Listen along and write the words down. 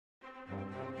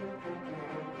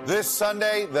This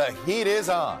Sunday, the heat is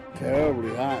on.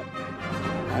 Terribly hot.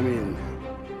 I mean,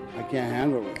 I can't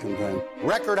handle it sometimes.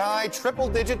 Record high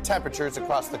triple-digit temperatures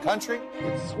across the country.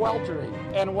 It's sweltering.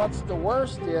 And what's the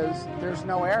worst is there's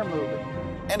no air moving.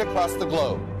 And across the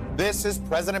globe. This is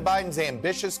President Biden's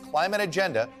ambitious climate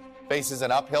agenda faces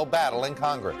an uphill battle in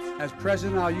Congress. As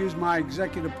president, I'll use my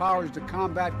executive powers to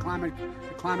combat the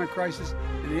climate crisis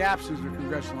in the absence of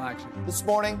congressional action. This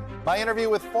morning, my interview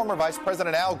with former Vice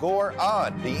President Al Gore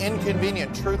on the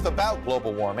inconvenient truth about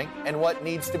global warming and what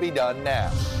needs to be done now.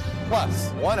 Plus,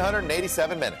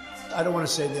 187 minutes. I don't want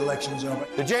to say the election's over.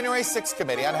 The January 6th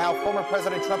committee on how former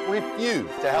President Trump refused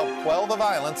to help quell the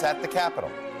violence at the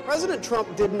Capitol. President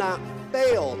Trump did not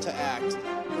fail to act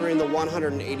during the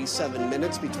 187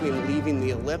 minutes between leaving the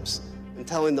ellipse and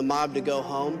telling the mob to go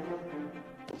home.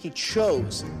 He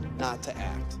chose not to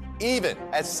act. Even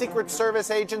as Secret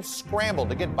Service agents scrambled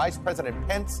to get Vice President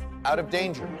Pence out of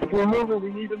danger. If we're moving,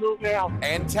 we need to move now.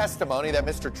 And testimony that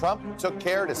Mr. Trump took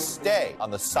care to stay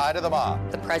on the side of the mob.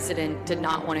 The president did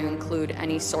not want to include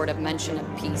any sort of mention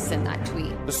of peace in that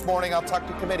tweet. This morning, I'll talk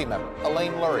to committee member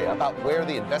Elaine Luria about where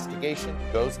the investigation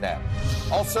goes now.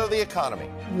 Also, the economy.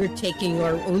 We're taking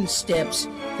our own steps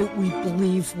that we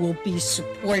believe will be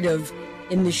supportive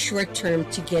in the short term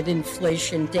to get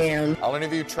inflation down. I'll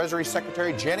interview Treasury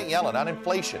Secretary Janet Yellen on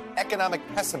inflation, economic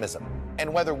pessimism,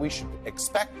 and whether we should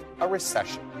expect a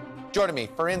recession. Joining me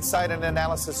for insight and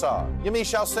analysis are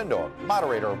Yamiche Alcindor,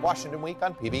 moderator of Washington Week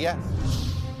on PBS,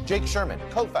 Jake Sherman,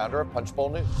 co-founder of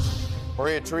Punchbowl News,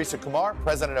 María Teresa Kumar,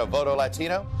 president of Voto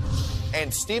Latino,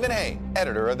 and Stephen Hain,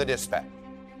 editor of The Dispatch.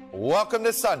 Welcome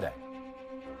to Sunday.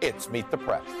 It's Meet the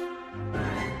Press.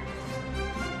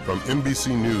 From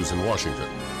NBC News in Washington,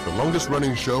 the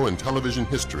longest-running show in television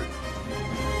history.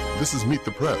 This is Meet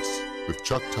the Press with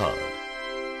Chuck Todd.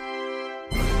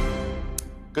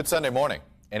 Good Sunday morning.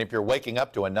 And if you're waking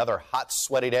up to another hot,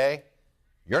 sweaty day,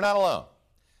 you're not alone.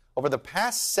 Over the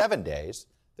past 7 days,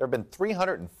 there have been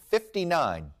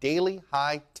 359 daily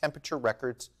high temperature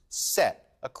records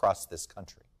set across this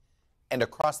country. And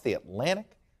across the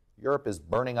Atlantic, Europe is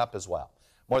burning up as well.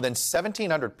 More than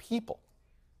 1,700 people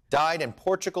died in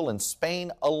Portugal and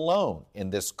Spain alone in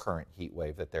this current heat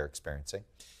wave that they're experiencing.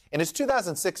 In his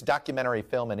 2006 documentary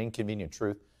film, An Inconvenient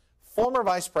Truth, former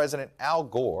Vice President Al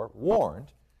Gore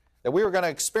warned that we were going to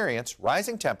experience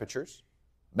rising temperatures,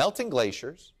 melting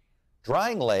glaciers,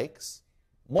 drying lakes,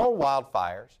 more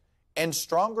wildfires, and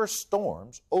stronger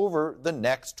storms over the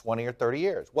next 20 or 30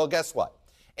 years. Well, guess what?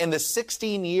 In the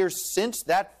 16 years since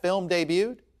that film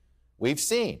debuted, we've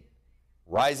seen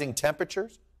rising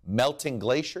temperatures, melting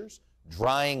glaciers,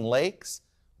 drying lakes,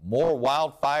 more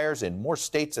wildfires in more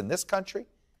states in this country,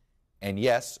 and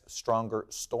yes, stronger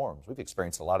storms. We've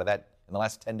experienced a lot of that in the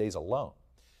last 10 days alone.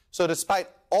 So despite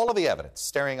all of the evidence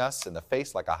staring us in the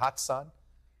face like a hot sun,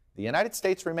 the United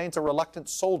States remains a reluctant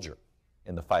soldier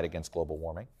in the fight against global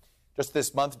warming. Just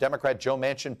this month, Democrat Joe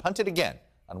Manchin punted again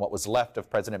on what was left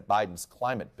of President Biden's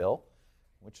climate bill,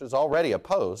 which is already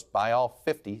opposed by all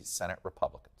 50 Senate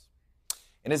Republicans.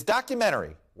 In his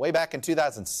documentary, way back in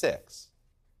 2006,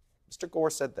 Mr.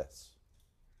 Gore said this.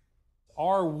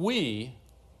 Are we,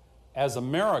 as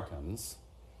Americans,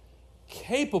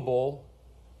 capable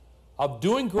of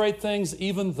doing great things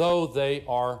even though they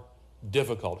are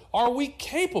difficult? Are we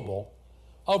capable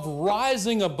of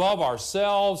rising above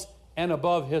ourselves and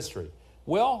above history?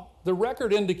 Well, the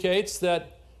record indicates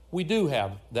that we do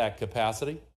have that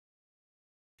capacity.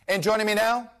 And joining me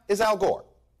now is Al Gore.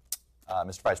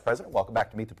 Mr. Vice President, welcome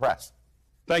back to Meet the Press.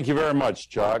 Thank you very much,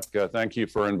 Chuck. Thank you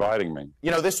for inviting me.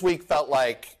 You know, this week felt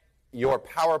like your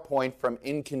PowerPoint from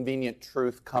Inconvenient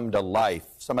Truth come to life.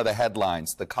 Some of the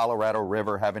headlines, the Colorado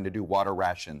River having to do water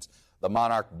rations, the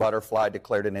monarch butterfly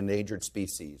declared an endangered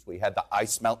species. We had the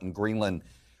ice melt in Greenland,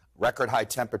 record high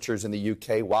temperatures in the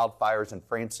UK, wildfires in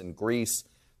France and Greece.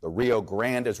 The Rio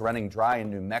Grande is running dry in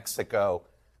New Mexico.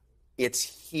 It's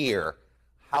here.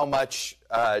 How much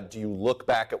do you look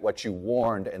back at what you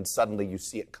warned and suddenly you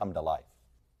see it come to life?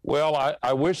 Well,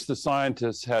 I wish the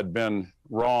scientists had been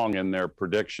wrong in their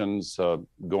predictions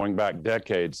going back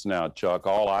decades now, Chuck.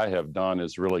 All I have done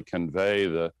is really convey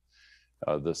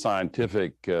the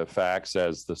scientific facts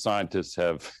as the scientists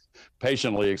have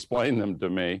patiently explained them to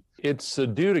me. It's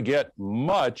due to get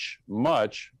much,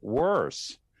 much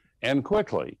worse and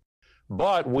quickly.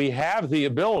 But we have the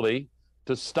ability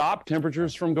to stop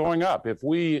temperatures from going up. If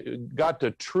we got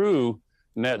to true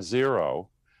net zero,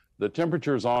 the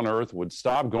temperatures on Earth would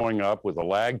stop going up with a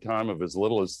lag time of as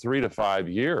little as 3 to 5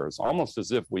 years, almost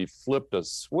as if we flipped a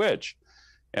switch.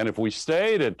 And if we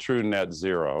stayed at true net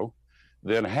zero,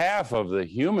 then half of the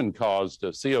human-caused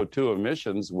CO2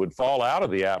 emissions would fall out of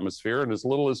the atmosphere in as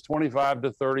little as 25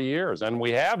 to 30 years. And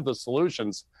we have the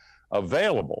solutions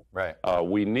available. Right.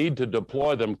 We need to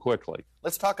deploy them quickly.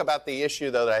 Let's talk about the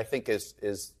issue, though, that I think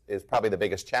is probably the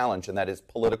biggest challenge, and that is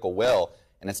political will.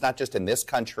 And it's not just in this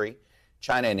country.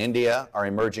 China and India are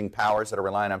emerging powers that are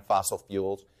relying on fossil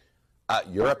fuels.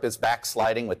 Europe is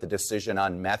backsliding with the decision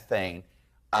on methane.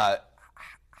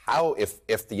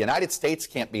 If the United States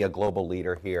can't be a global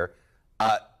leader here,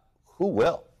 who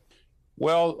will?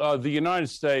 Well, the United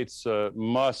States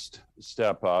must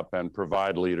step up and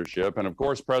provide leadership. And of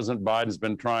course, President Biden's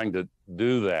been trying to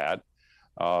do that.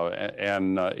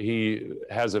 He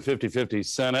has a 50-50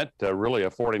 Senate, really a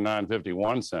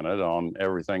 49-51 Senate on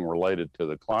everything related to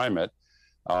the climate,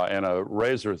 and a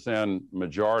razor-thin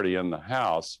majority in the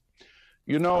House.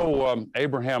 You know,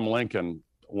 Abraham Lincoln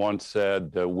once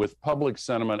said, with public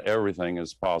sentiment, everything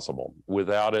is possible.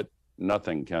 Without it,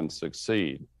 nothing can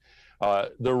succeed.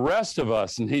 The rest of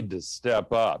us need to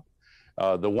step up.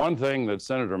 The one thing that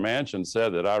Senator Manchin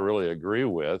said that I really agree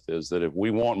with is that if we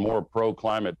want more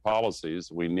pro-climate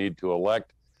policies, we need to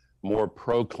elect more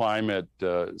pro-climate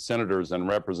senators and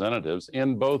representatives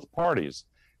in both parties.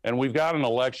 And we've got an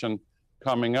election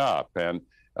coming up. And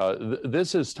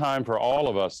this is time for all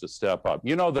of us to step up.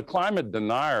 You know, the climate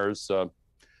deniers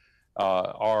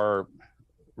are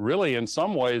really in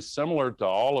some ways similar to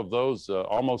all of those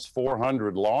almost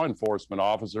 400 law enforcement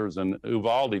officers in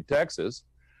Uvalde, Texas,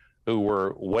 who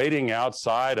were waiting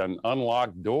outside an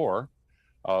unlocked door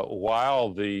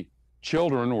while the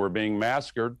children were being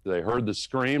massacred. They heard the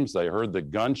screams, they heard the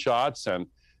gunshots, and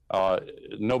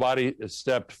nobody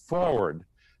stepped forward.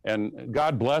 And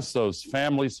God bless those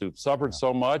families who've suffered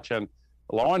so much. And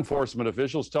law enforcement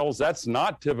officials tell us that's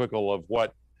not typical of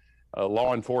what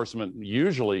law enforcement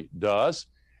usually does.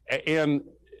 And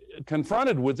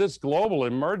confronted with this global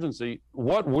emergency,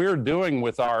 what we're doing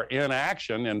with our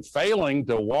inaction and failing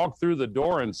to walk through the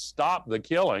door and stop the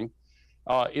killing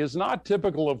is not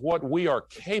typical of what we are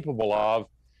capable of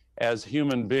as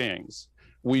human beings.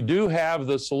 We do have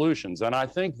the solutions, and I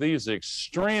think these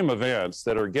extreme events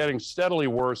that are getting steadily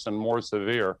worse and more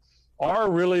severe are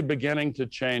really beginning to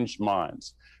change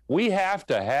minds. We have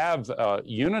to have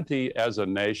unity as a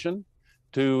nation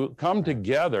to come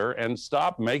together and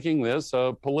stop making this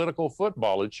a political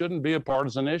football. It shouldn't be a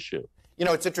partisan issue. You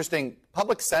know, it's interesting.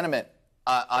 Public sentiment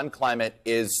on climate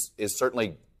is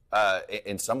certainly,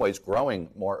 in some ways, growing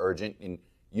more urgent. And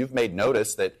you've made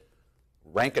notice that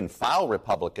rank-and-file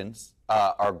Republicans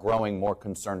are growing more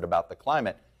concerned about the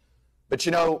climate. But,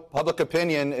 you know, public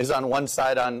opinion is on one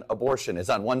side on abortion, is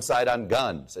on one side on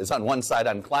guns, is on one side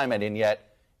on climate, and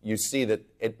yet you see that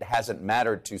it hasn't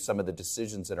mattered to some of the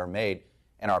decisions that are made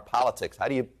in our politics. How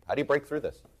do you break through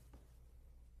this?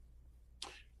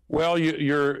 Well,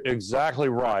 you're exactly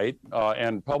right,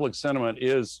 and public sentiment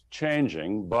is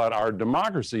changing, but our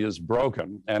democracy is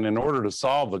broken, and in order to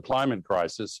solve the climate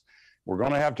crisis, we're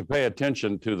going to have to pay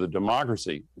attention to the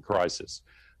democracy crisis.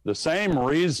 The same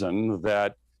reason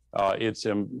that it's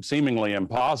seemingly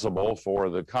impossible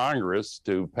for the Congress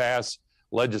to pass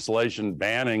legislation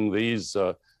banning these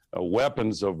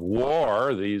weapons of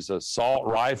war, these assault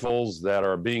rifles that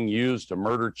are being used to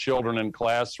murder children in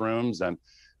classrooms and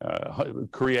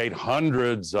create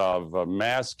hundreds of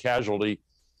mass casualty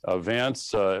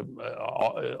events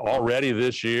already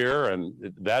this year, and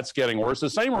that's getting worse. The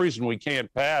same reason we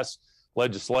can't pass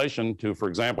legislation to, for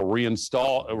example,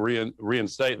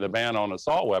 reinstate the ban on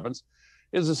assault weapons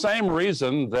is the same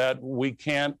reason that we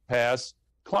can't pass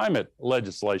climate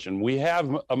legislation. We have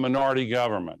a minority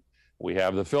government. We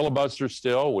have the filibuster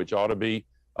still, which ought to be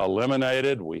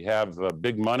eliminated. We have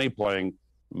big money playing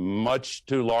much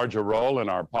too large a role in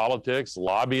our politics,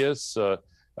 lobbyists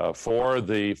for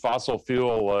the fossil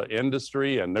fuel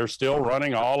industry, and they're still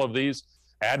running all of these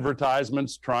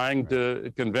advertisements trying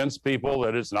to convince people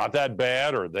that it's not that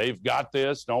bad or they've got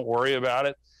this, don't worry about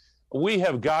it. We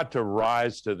have got to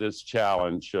rise to this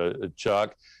challenge,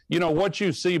 Chuck. You know, what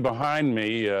you see behind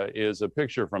me is a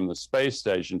picture from the space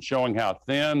station showing how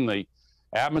thin the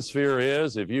atmosphere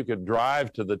is. If you could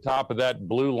drive to the top of that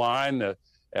blue line,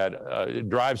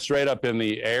 drive straight up in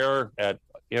the air at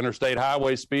interstate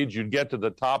highway speeds, you'd get to the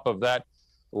top of that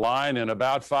line in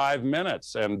about 5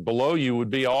 minutes, and below you would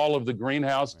be all of the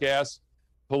greenhouse gas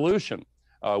pollution.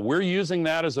 We're using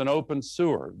that as an open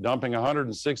sewer, dumping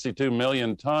 162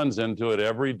 million tons into it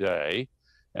every day,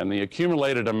 and the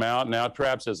accumulated amount now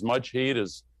traps as much heat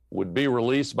as would be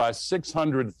released by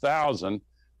 600,000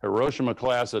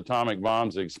 Hiroshima-class atomic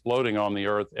bombs exploding on the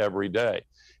Earth every day.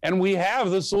 And we have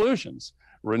the solutions.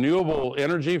 Renewable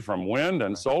energy from wind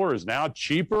and solar is now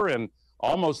cheaper in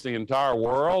almost the entire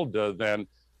world than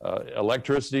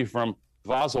electricity from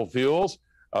fossil fuels.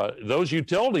 Those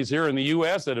utilities here in the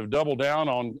U.S. that have doubled down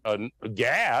on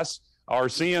gas are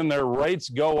seeing their rates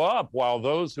go up, while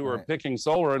those who are picking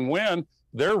solar and wind,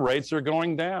 their rates are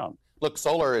going down. Look,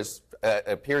 solar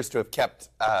appears to have kept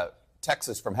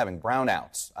Texas from having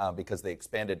brownouts because they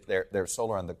expanded their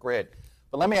solar on the grid.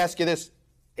 But let me ask you this.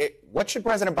 What should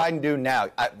President Biden do now?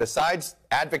 Besides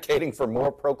advocating for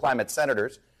more pro-climate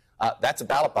senators, that's a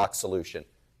ballot box solution.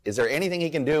 Is there anything he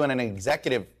can do in an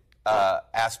executive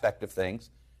aspect of things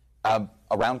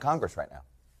around Congress right now?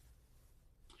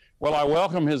 Well, I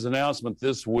welcome his announcement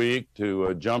this week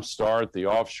to jumpstart the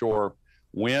offshore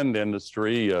wind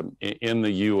industry in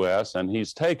the U.S., and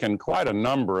he's taken quite a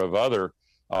number of other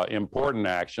important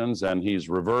actions, and he's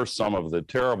reversed some of the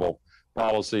terrible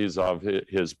policies of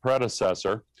his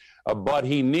predecessor. But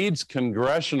he needs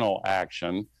congressional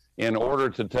action in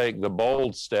order to take the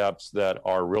bold steps that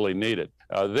are really needed.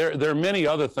 There are many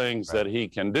other things that he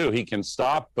can do. He can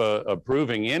stop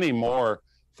approving any more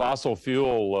fossil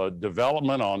fuel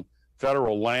development on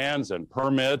federal lands and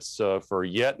permits for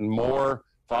yet more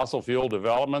fossil fuel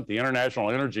development. The International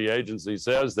Energy Agency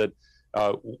says that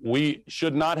we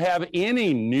should not have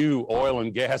any new oil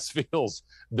and gas fields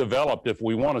developed if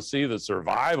we want to see the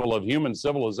survival of human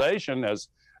civilization as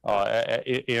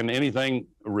in anything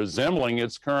resembling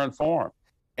its current form.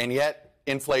 And yet,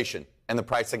 inflation and the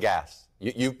price of gas.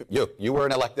 You were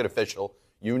an elected official.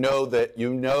 You know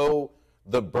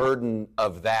the burden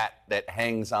of that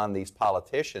hangs on these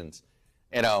politicians.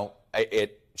 You know,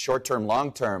 short term,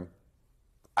 long term,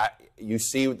 you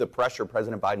see the pressure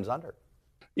President Biden's under.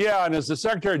 Yeah, and as the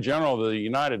Secretary General of the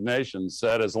United Nations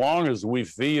said, as long as we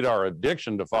feed our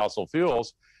addiction to fossil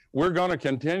fuels, we're going to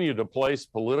continue to place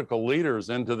political leaders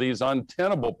into these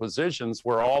untenable positions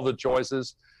where all the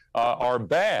choices are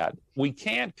bad. We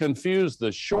can't confuse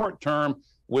the short term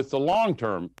with the long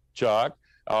term, Chuck.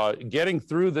 Getting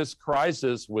through this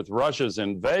crisis with Russia's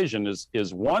invasion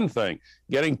is one thing.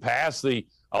 Getting past the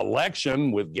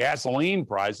election with gasoline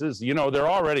prices, you know, they're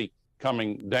already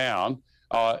coming down.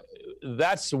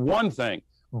 That's one thing.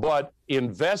 But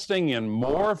investing in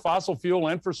more fossil fuel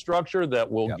infrastructure that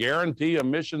will guarantee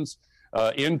emissions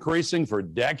increasing for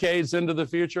decades into the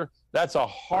future, that's a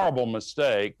horrible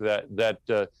mistake that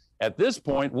at this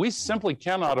point, we simply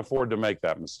cannot afford to make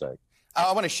that mistake.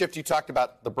 I want to shift. You talked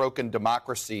about the broken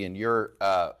democracy, and your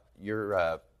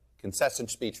concession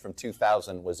speech from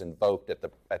 2000 was invoked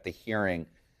at the hearing.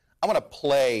 I want to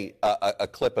play a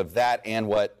clip of that and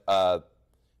what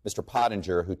Mr.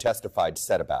 Pottinger, who testified,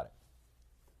 said about it.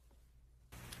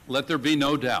 Let there be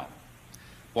no doubt,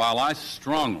 while I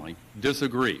strongly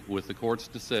disagree with the court's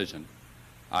decision,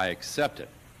 I accept it.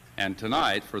 And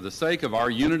tonight, for the sake of our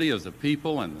unity as a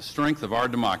people and the strength of our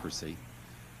democracy,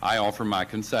 I offer my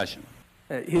concession.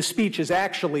 His speech is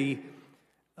actually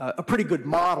a pretty good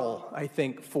model, I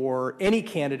think, for any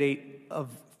candidate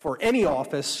for any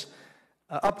office,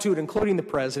 up to and including the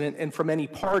president, and from any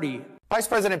party. Vice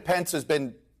President Pence has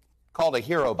been called a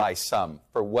hero by some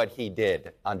for what he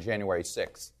did on January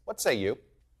 6th. What say you?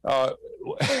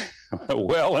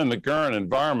 Well, in the current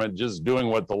environment, just doing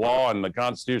what the law and the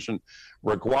Constitution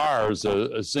requires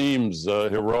seems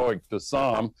heroic to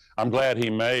some. I'm glad he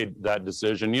made that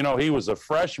decision. You know, he was a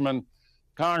freshman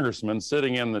congressman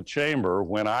sitting in the chamber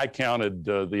when I counted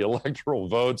the electoral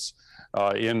votes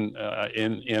in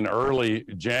early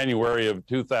January of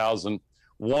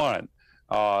 2001.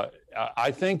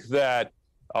 I think that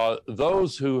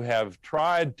those who have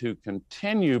tried to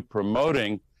continue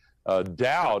promoting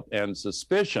doubt and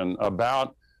suspicion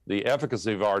about the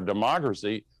efficacy of our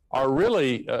democracy are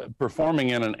really performing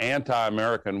in an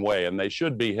anti-American way, and they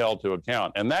should be held to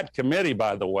account. And that committee,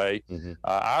 by the way,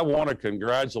 I want to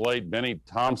congratulate Benny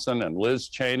Thompson and Liz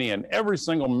Cheney and every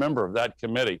single member of that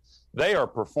committee. They are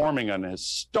performing an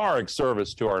historic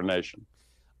service to our nation.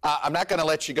 I'm not going to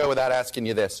let you go without asking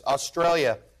you this.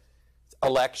 Australia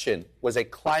election was a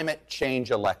climate change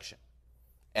election.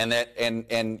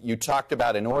 And you talked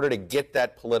about in order to get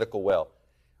that political will.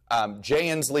 Jay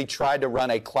Inslee tried to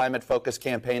run a climate-focused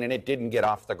campaign, and it didn't get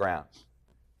off the ground.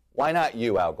 Why not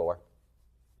you, Al Gore?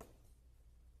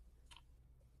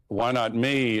 Why not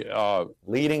me?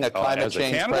 Leading a climate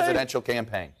change presidential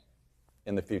campaign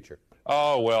in the future.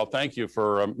 Oh, well, thank you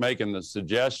for making the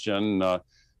suggestion.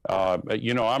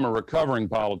 You know, I'm a recovering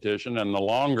politician, and the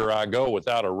longer I go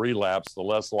without a relapse, the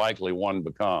less likely one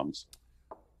becomes.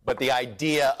 But the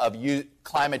idea of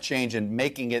climate change and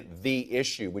making it the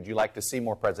issue, would you like to see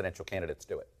more presidential candidates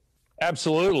do it?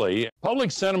 Absolutely. Public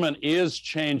sentiment is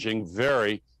changing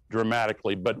very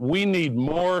dramatically, but we need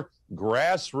more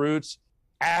grassroots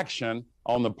action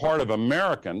on the part of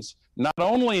Americans, not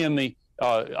only in the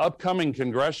upcoming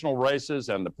congressional races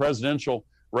and the presidential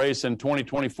race in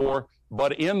 2024,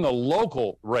 but in the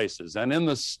local races and in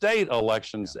the state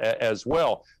elections as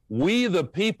well. We, the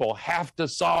people, have to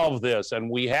solve this, and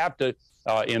we have to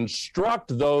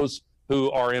instruct those who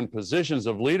are in positions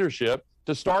of leadership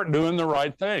to start doing the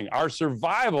right thing. Our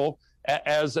survival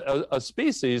as a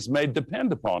species may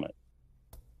depend upon it.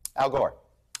 Al Gore,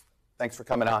 thanks for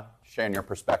coming on, sharing your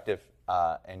perspective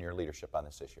and your leadership on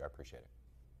this issue. I appreciate it.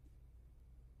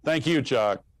 Thank you,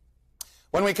 Chuck.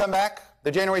 When we come back,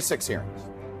 the January 6 hearings.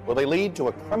 Will they lead to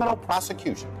a criminal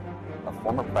prosecution of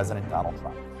former President Donald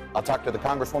Trump? I'll talk to the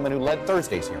Congresswoman who led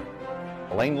Thursday's hearing,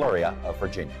 Elaine Luria of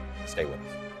Virginia. Stay with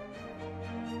us.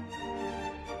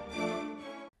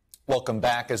 Welcome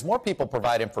back. As more people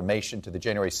provide information to the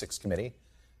January 6 committee,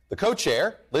 the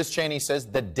co-chair, Liz Cheney, says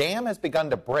the dam has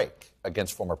begun to break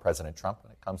against former President Trump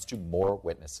when it comes to more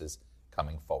witnesses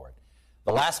coming forward.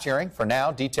 The last hearing, for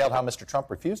now, detailed how Mr. Trump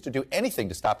refused to do anything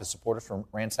to stop his supporters from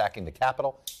ransacking the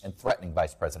Capitol and threatening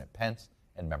Vice President Pence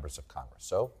and members of Congress.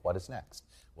 So what is next?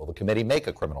 Will the committee make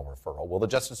a criminal referral? Will the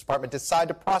Justice Department decide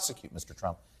to prosecute Mr.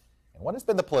 Trump? And what has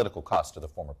been the political cost to the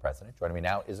former president? Joining me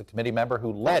now is a committee member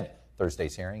who led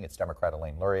Thursday's hearing. It's Democrat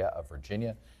Elaine Luria of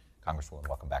Virginia. Congresswoman,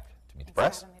 welcome back to Meet the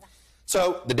Press.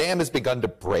 So the dam has begun to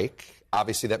break.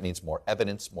 Obviously, that means more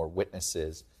evidence, more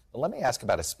witnesses. But let me ask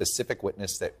about a specific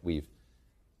witness that we've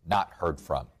not heard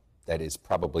from, that is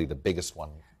probably the biggest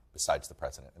one besides the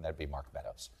president, and that'd be Mark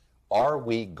Meadows. Are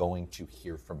we going to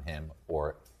hear from him,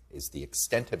 or is the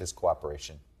extent of his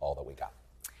cooperation all that we got?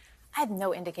 I have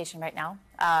no indication right now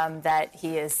that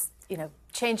he is,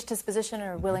 changed his position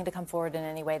or willing to come forward in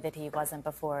any way that he wasn't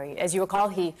before. As you recall,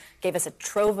 he gave us a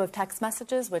trove of text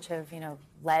messages, which have,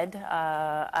 led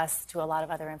us to a lot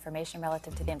of other information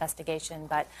relative to the investigation.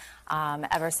 But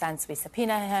ever since we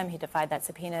subpoenaed him, he defied that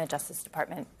subpoena. Justice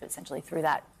Department essentially threw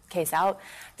that case out.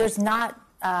 There's not,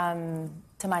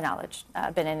 to my knowledge,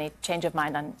 been any change of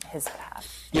mind on his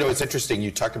behalf. It's interesting.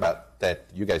 You talked about that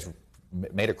you guys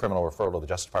made a criminal referral to the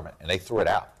Justice Department, and they threw it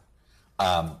out.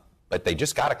 But they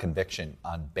just got a conviction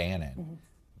on Bannon. Mm-hmm.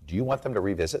 Do you want them to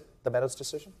revisit the Meadows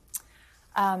decision?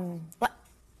 Well,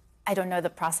 I don't know the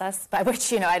process by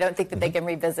which, I don't think that they can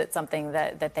revisit something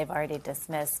that they've already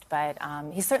dismissed. But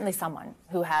he's certainly someone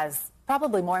who has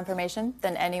probably more information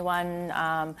than anyone,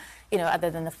 other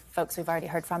than the folks we've already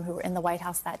heard from who were in the White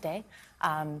House that day.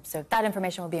 So that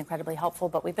information will be incredibly helpful,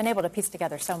 but we've been able to piece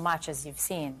together so much, as you've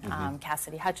seen.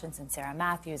 Cassidy Hutchinson, Sarah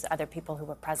Matthews, other people who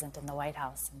were present in the White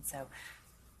House. And so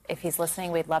if he's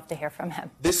listening, we'd love to hear from him.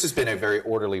 This has been a very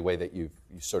orderly way that you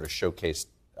sort of showcased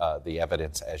the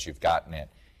evidence as you've gotten it.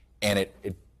 And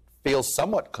it feels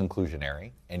somewhat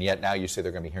conclusionary, and yet now you say there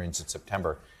are going to be hearings in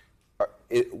September.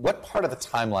 What part of the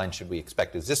timeline should we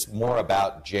expect? Is this more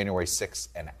about January 6th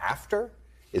and after?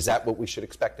 Is that what we should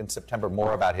expect in September,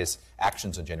 more about his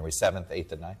actions on January 7th,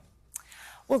 8th, and 9th?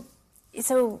 Well,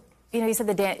 so, you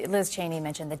said Liz Cheney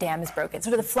mentioned the dam is broken.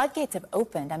 Sort of the floodgates have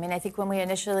opened. I mean, I think when we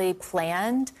initially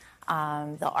planned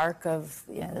the arc of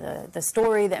the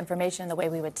story, the information, the way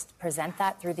we would present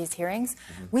that through these hearings,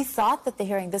 we thought that the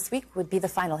hearing this week would be the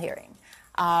final hearing.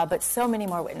 But so many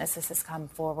more witnesses has come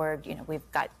forward. We've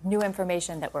got new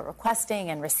information that we're requesting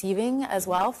and receiving as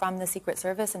well from the Secret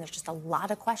Service, and there's just a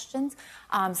lot of questions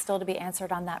still to be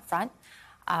answered on that front.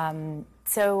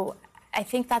 So I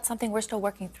think that's something we're still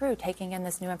working through, taking in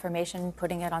this new information,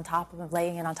 putting it on top of,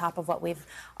 laying it on top of what we've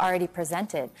already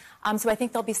presented. So I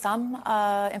think there'll be some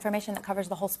information that covers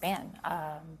the whole span,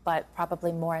 but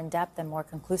probably more in depth and more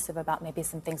conclusive about maybe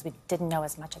some things we didn't know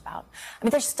as much about. I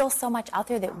mean, there's still so much out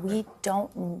there that we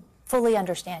don't fully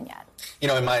understand yet.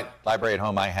 In my library at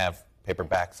home, I have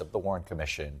paperbacks of the Warren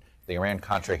Commission, the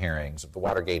Iran-Contra hearings, of the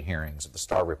Watergate hearings, of the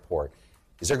Starr Report.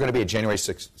 Is there going to be a January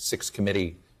 6th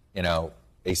committee,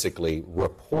 basically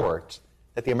report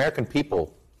that the American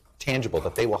people, tangible,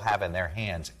 that they will have in their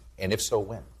hands, and if so,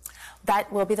 when?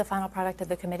 That will be the final product of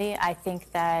the committee. I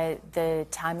think that the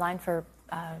timeline for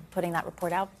putting that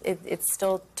report out, it's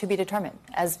still to be determined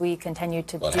as we continue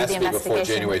to do the investigation. It has to be before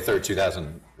January 3rd,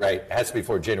 2000, right? It has to be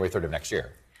before January 3rd of next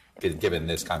year, given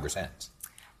this Congress ends.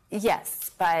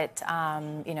 Yes, but,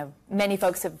 many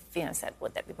folks have, said,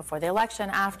 would that be before the election,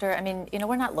 after? I mean,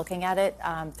 we're not looking at it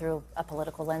through a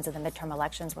political lens of the midterm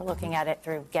elections. We're looking at it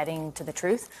through getting to the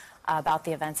truth about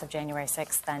the events of January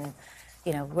 6th. And,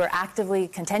 we're actively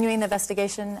continuing the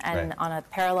investigation and on a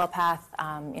parallel path,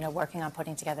 working on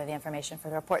putting together the information for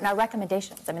the report. And our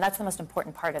recommendations, I mean, that's the most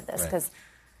important part of this, because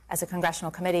as a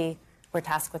congressional committee, we're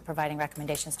tasked with providing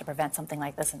recommendations to prevent something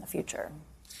like this in the future.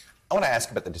 I want to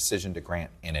ask about the decision to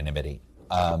grant anonymity.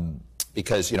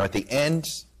 because, you know, at the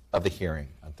end of the hearing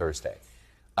on Thursday,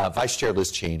 Vice Chair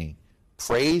Liz Cheney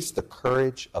praised the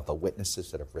courage of the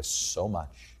witnesses that have risked so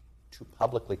much to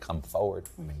publicly come forward.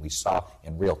 I mean, we saw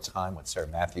in real time what Sarah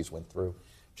Matthews went through,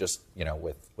 just, you know,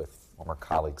 with former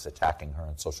colleagues attacking her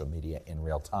on social media in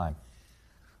real time.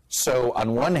 So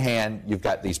on one hand, you've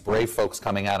got these brave folks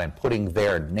coming out and putting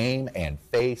their name and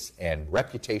face and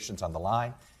reputations on the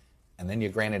line, and then you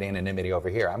granted anonymity over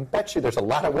here. I bet you there's a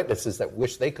lot of witnesses that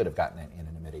wish they could have gotten that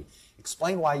anonymity.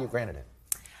 Explain why you granted it.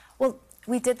 Well,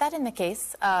 we did that in the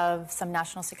case of some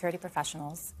national security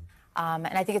professionals. And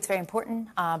I think it's very important,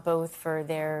 both for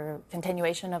their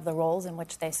continuation of the roles in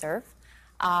which they serve.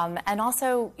 And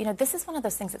also, you know, this is one of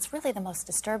those things that's really the most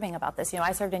disturbing about this. You know,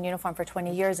 I served in uniform for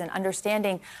 20 years, and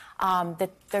understanding that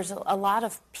there's a lot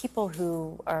of people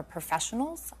who are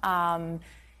professionals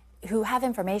who have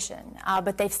information,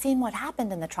 but they've seen what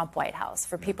happened in the Trump White House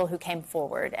for people who came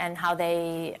forward and how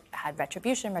they had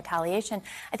retribution, retaliation.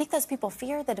 I think those people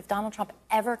fear that if Donald Trump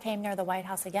ever came near the White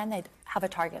House again, they'd have a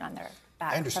target on their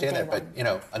back. I understand that, but, you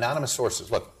know, anonymous sources,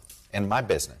 look, in my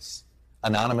business,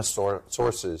 anonymous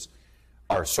sources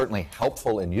are certainly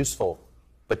helpful and useful,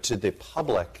 but to the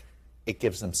public, it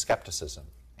gives them skepticism.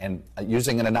 And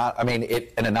using an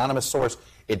anonymous source,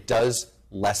 it does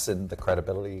lessen the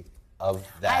credibility of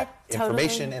that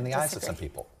information in the eyes of some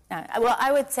people. No, well,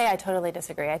 I would say I totally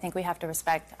disagree. I think we have to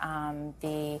respect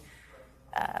the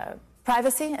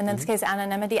privacy, and in this case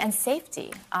anonymity, and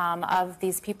safety of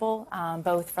these people,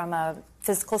 both from a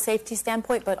physical safety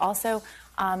standpoint, but also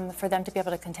for them to be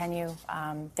able to continue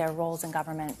their roles in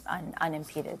government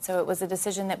unimpeded. So it was a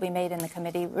decision that we made in the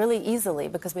committee really easily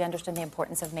because we understood the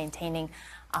importance of maintaining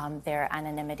their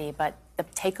anonymity. But the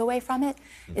takeaway from it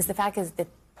is the fact is that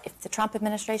if the Trump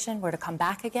administration were to come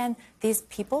back again, these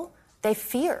people, they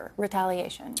fear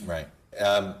retaliation. Right.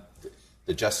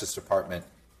 The Justice Department,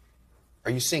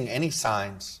 are you seeing any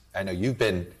signs? I know you've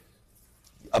been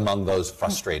among those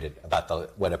frustrated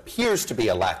about what appears to be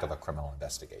a lack of a criminal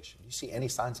investigation. Do you see any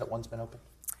signs that one's been opened?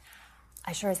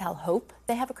 I sure as hell hope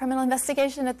they have a criminal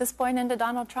investigation at this point into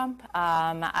Donald Trump.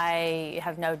 I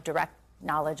have no direct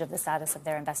knowledge of the status of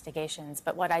their investigations,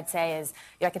 but what I'd say is,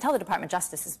 you know, I can tell the Department of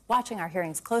Justice is watching our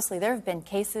hearings closely. There have been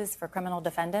cases for criminal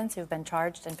defendants who've been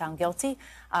charged and found guilty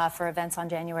for events on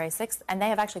January 6th, and they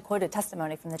have actually quoted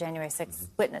testimony from the January 6th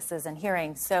witnesses and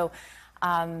hearings. So, you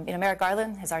know, Merrick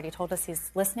Garland has already told us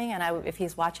he's listening, and if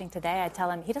he's watching today, I'd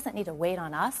tell him he doesn't need to wait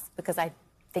on us because I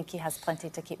think he has plenty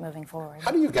to keep moving forward.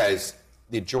 How do you guys,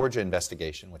 the Georgia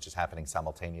investigation, which is happening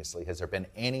simultaneously, has there been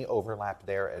any overlap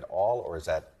there at all, or is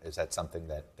that something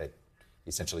that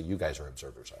essentially you guys are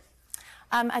observers of?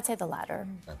 I'd say the latter.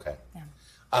 Okay.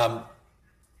 Yeah.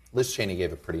 Liz Cheney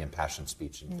gave a pretty impassioned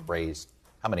speech and praised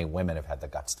how many women have had the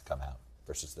guts to come out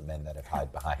versus the men that have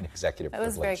hid behind executive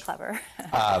privilege. That was very clever.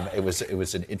 It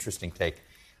was an interesting take,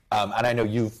 and I know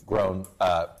you've grown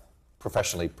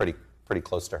professionally pretty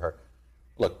close to her.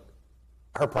 Look,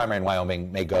 her primary in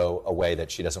Wyoming may go a way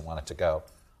that she doesn't want it to go.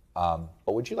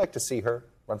 But would you like to see her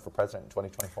run for president in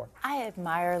 2024? I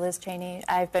admire Liz Cheney.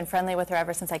 I've been friendly with her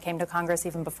ever since I came to Congress,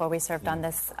 even before we served on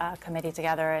this committee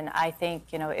together. And I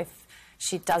think, you know, if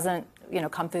she doesn't, you know,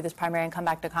 come through this primary and come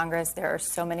back to Congress, there are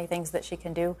so many things that she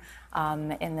can do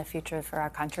in the future for our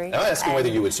country. I'm not asking whether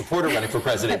you would support her running for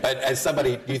president, but as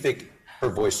somebody, do you think her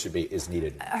voice is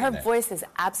needed? Her voice is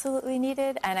absolutely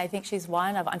needed, and I think she's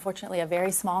one of, unfortunately, a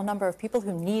very small number of people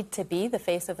who need to be the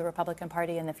face of the Republican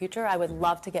Party in the future. I would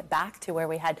love to get back to where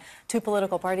we had two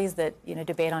political parties that, you know,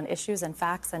 debate on issues and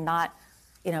facts and not,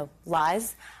 you know,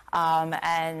 lies.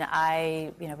 And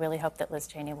I, you know, really hope that Liz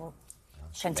Cheney will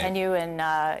continue. And,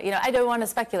 you know, I don't want to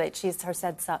speculate. She's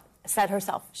said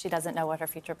herself she doesn't know what her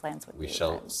future plans would be. We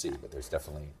shall see, but there's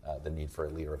definitely the need for a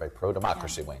leader of a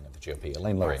pro-democracy wing of the GOP.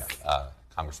 Elaine Luria,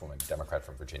 Congresswoman, Democrat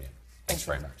from Virginia. Thanks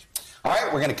very much. All right,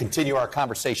 we're going to continue our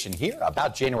conversation here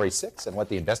about January 6th and what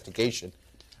the investigation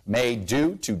may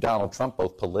do to Donald Trump,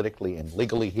 both politically and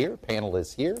legally here. Panel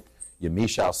is here.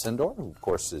 Yamiche Alcindor, who, of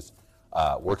course,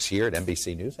 works here at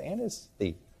NBC News and is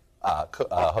the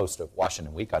host of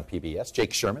Washington Week on PBS.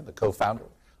 Jake Sherman, the co-founder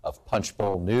of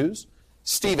Punchbowl News.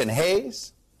 Stephen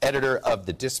Hayes, editor of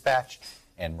The Dispatch,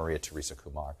 and María Teresa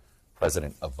Kumar,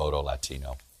 president of Voto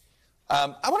Latino.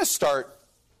 I want to start,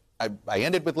 I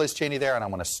ended with Liz Cheney there, and I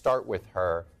want to start with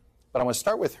her, but I want to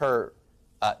start with her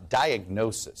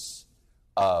diagnosis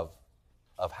of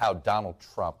how Donald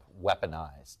Trump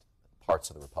weaponized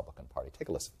parts of the Republican Party. Take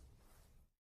a listen.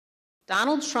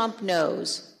 Donald Trump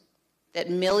knows that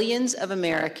millions of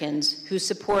Americans who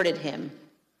supported him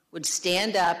would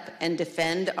stand up and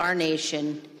defend our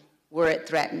nation were it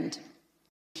threatened.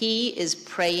 He is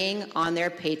preying on their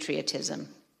patriotism.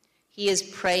 he is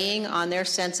preying on their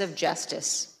sense of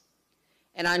justice.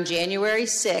 And on January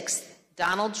 6th,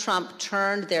 Donald Trump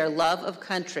turned their love of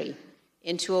country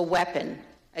into a weapon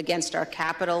against our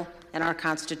Capitol and our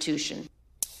Constitution.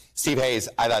 Steve Hayes,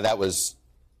 I thought that was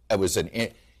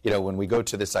when we go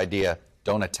to this idea,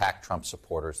 don't attack Trump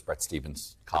supporters, Bret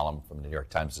Stephens' column from the New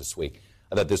York Times this week,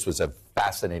 I thought this was a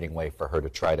fascinating way for her to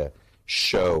try to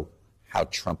show how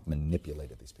Trump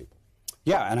manipulated these people.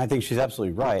 Yeah, and I think she's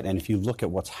absolutely right. And if you look at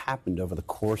what's happened over the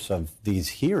course of these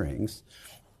hearings,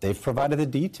 they've provided the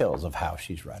details of how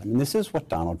she's right. I mean, this is what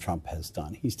Donald Trump has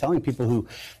done. He's telling people who,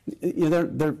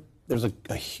 there's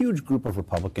a huge group of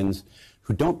Republicans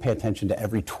who don't pay attention to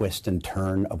every twist and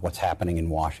turn of what's happening in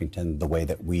Washington the way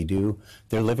that we do.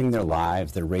 They're living their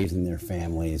lives, they're raising their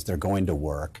families, they're going to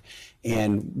work,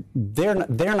 and they're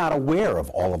not aware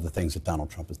of all of the things that Donald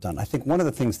Trump has done. I think one of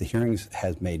the things the hearings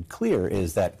has made clear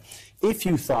is that if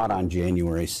you thought on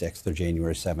January 6th or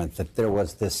January 7th that there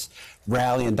was this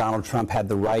rally and Donald Trump had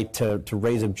the right to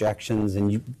raise objections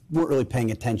and you weren't really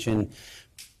paying attention,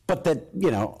 but that,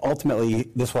 ultimately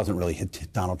this wasn't really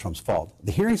Donald Trump's fault.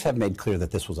 The hearings have made clear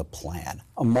that this was a plan,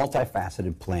 a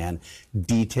multifaceted plan,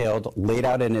 detailed, laid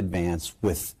out in advance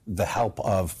with the help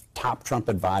of top Trump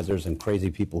advisors and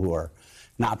crazy people who are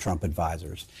not Trump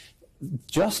advisors.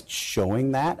 Just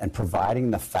showing that and providing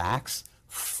the facts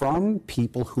from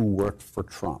people who worked for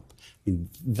Trump.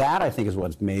 That, I think, is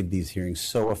what's made these hearings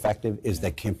so effective, is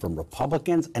they came from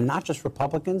Republicans, and not just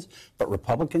Republicans, but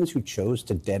Republicans who chose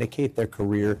to dedicate their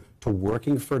career to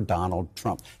working for Donald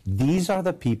Trump. These are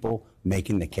the people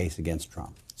making the case against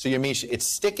Trump. So, Yamiche,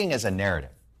 it's sticking as a narrative.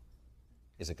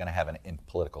 Is it going to have a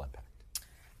political impact?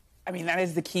 I mean, that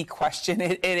is the key question.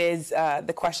 It is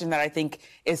the question that I think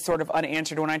is sort of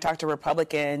unanswered. When I talk to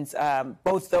Republicans,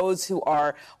 both those who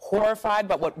are horrified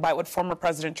by what former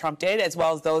President Trump did, as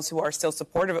well as those who are still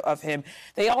supportive of him,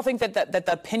 they all think that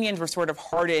the opinions were sort of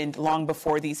hardened long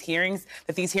before these hearings,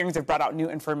 that these hearings have brought out new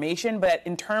information. But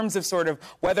in terms of sort of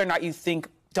whether or not you think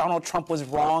Donald Trump was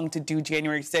wrong to do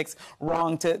January 6th,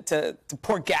 wrong to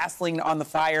pour gasoline on the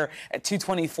fire at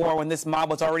 2:24 when this mob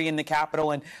was already in the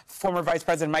Capitol and former Vice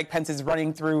President Mike Pence is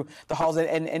running through the halls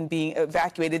and being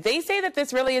evacuated. They say that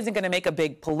this really isn't going to make a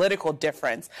big political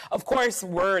difference. Of course,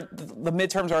 the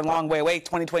midterms are a long way away.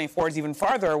 2024 is even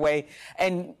farther away.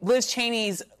 And Liz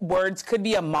Cheney's words could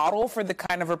be a model for the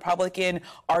kind of Republican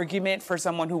argument for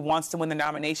someone who wants to win the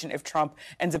nomination if Trump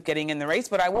ends up getting in the race.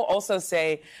 But I will also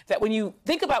say that when you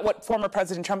think about what former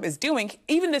President Trump is doing,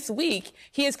 even this week,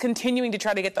 he is continuing to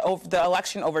try to get the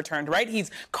election overturned, right?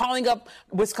 He's calling up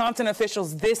Wisconsin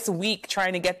officials this week,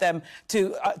 trying to get them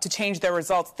to change their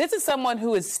results. This is someone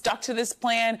who is stuck to this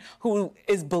plan, who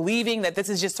is believing that this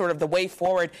is just sort of the way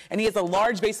forward, and he has a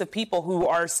large base of people who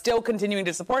are still continuing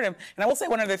to support him. And I will say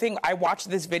one other thing. I watched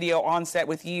this video on set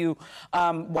with you,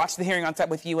 watched the hearing on set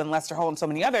with you and Lester Holt and so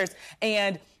many others,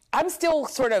 and I'm still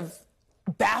sort of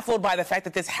baffled by the fact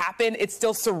that this happened. It's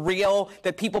still surreal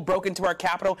that people broke into our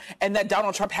Capitol and that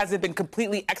Donald Trump hasn't been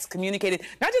completely excommunicated,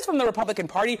 not just from the Republican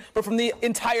Party, but from the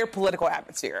entire political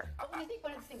atmosphere. I think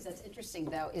one of the things that's interesting,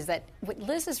 though, is that what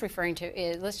Liz is referring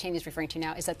to, Liz Cheney is referring to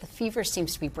now, is that the fever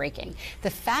seems to be breaking.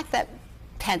 The fact that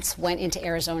Pence went into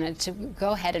Arizona to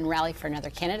go ahead and rally for another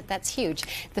candidate, that's huge.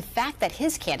 The fact that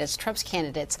his candidates, Trump's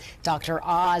candidates, Dr.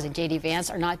 Oz and J.D.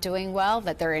 Vance, are not doing well,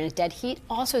 that they're in a dead heat,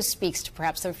 also speaks to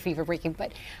perhaps the fever breaking.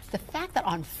 But the fact that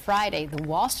on Friday, the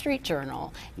Wall Street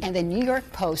Journal and the New York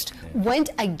Post went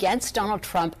against Donald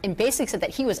Trump and basically said that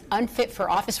he was unfit for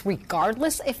office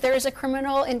regardless if there is a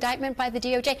criminal indictment by the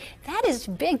DOJ, that is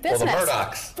big business. Well, the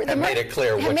Murdochs have made it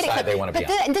clear which side they want to be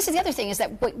on. And this is the other thing, is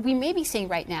that what we may be seeing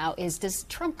right now is, does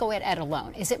Trump go at it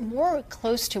alone? Is it more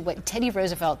close to what Teddy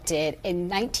Roosevelt did in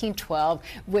 1912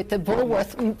 with the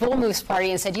Bull Moose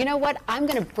Party and said, you know what, I'm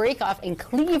going to break off and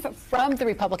cleave from the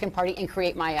Republican Party and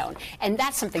create my own? And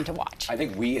that's something to watch. I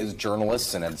think we as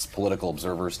journalists and as political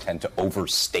observers tend to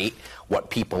overstate what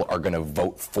people are going to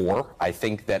vote for. I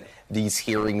think that these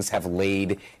hearings have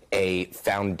laid a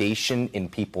foundation in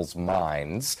people's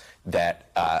minds that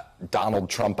Donald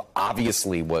Trump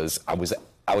obviously was. I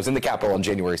was in the Capitol on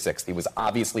January 6th. He was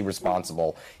obviously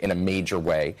responsible in a major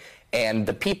way. And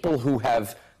the people who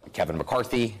have, Kevin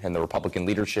McCarthy and the Republican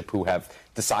leadership, who have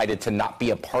decided to not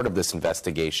be a part of this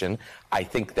investigation, I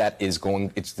think that is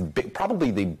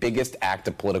probably the biggest act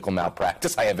of political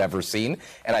malpractice I have ever seen.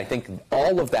 And I think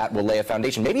all of that will lay a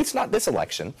foundation. Maybe it's not this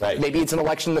election. Right. Maybe it's an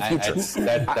election in the future.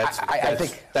 I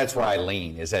think that's where I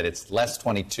lean, is that it's less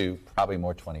 22, probably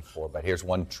more 24. But here's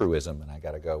one truism, and I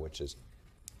got to go, which is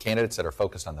candidates that are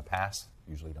focused on the past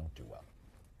usually don't do well.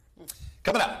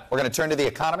 Coming up, we're going to turn to the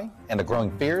economy and the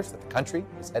growing fears that the country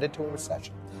is headed to a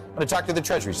recession. I'm going to talk to the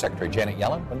Treasury Secretary, Janet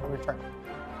Yellen, when we return.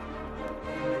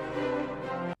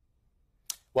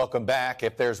 Welcome back.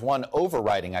 If there's one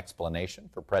overriding explanation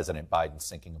for President Biden's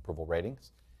sinking approval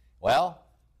ratings, well,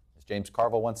 as James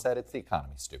Carville once said, it's the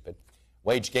economy, stupid.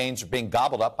 Wage gains are being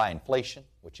gobbled up by inflation,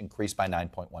 which increased by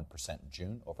 9.1% in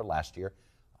June over last year,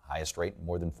 the highest rate in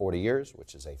more than 40 years,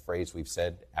 which is a phrase we've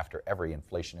said after every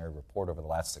inflationary report over the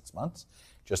last 6 months.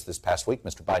 Just this past week,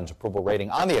 Mr. Biden's approval rating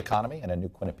on the economy in a new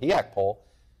Quinnipiac poll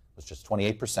was just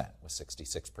 28%, with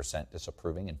 66%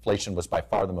 disapproving. Inflation was by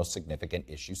far the most significant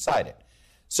issue cited.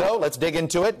 So let's dig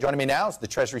into it. Joining me now is the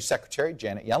Treasury Secretary,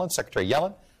 Janet Yellen. Secretary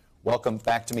Yellen, welcome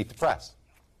back to Meet the Press.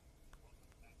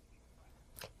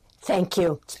 Thank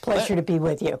you. It's a pleasure to be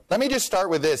with you. Let me just start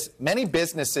with this. Many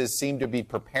businesses seem to be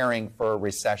preparing for a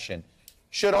recession.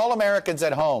 Should all Americans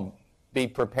at home be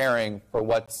preparing for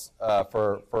what's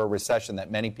for a recession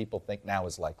that many people think now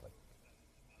is likely?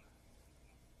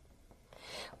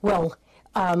 Well,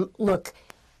 look,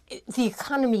 the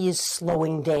economy is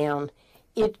slowing down.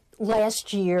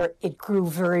 Last year, it grew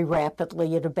very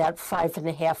rapidly at about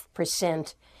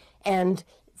 5.5%, and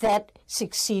that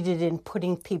succeeded in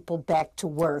putting people back to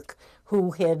work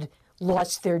who had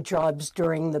lost their jobs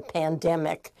during the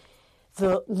pandemic.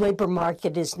 The labor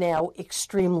market is now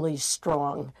extremely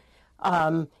strong.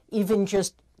 Even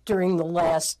just during the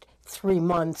last 3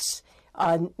 months,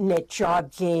 net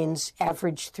job gains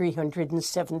averaged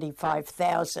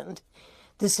 375,000.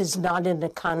 This is not an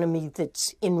economy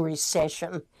that's in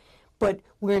recession, but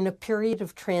we're in a period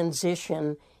of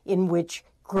transition in which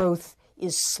growth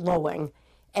is slowing,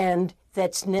 and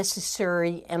that's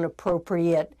necessary and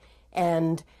appropriate,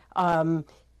 and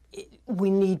we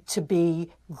need to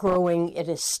be growing at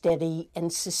a steady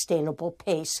and sustainable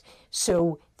pace.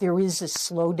 So there is a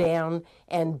slowdown,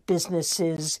 and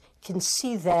businesses can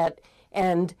see that,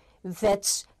 and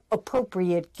that's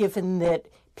appropriate given that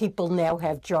people now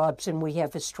have jobs and we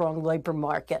have a strong labor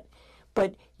market.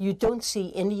 But you don't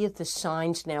see any of the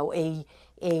signs now. A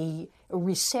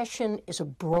recession is a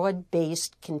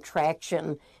broad-based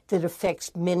contraction that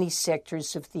affects many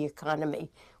sectors of the economy.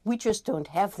 We just don't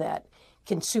have that.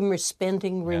 Consumer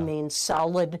spending remains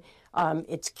solid.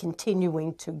 It's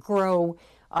continuing to grow.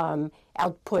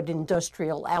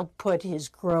 Industrial output has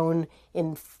grown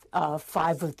in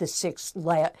 5 of the 6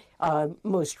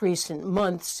 most recent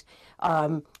months.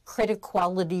 Credit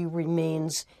quality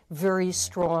remains very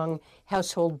strong.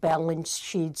 Household balance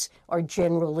sheets are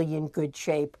generally in good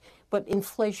shape. But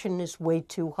inflation is way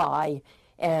too high.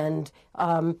 And,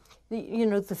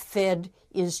 the Fed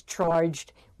is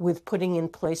charged with putting in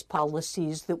place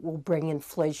policies that will bring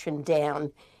inflation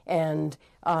down. And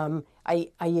I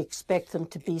expect them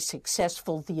to be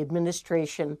successful. The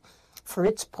administration, for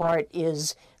its part,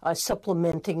 is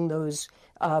supplementing those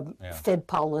Fed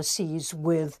policies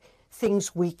with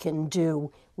things we can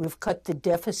do. We've cut the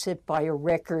deficit by a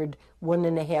record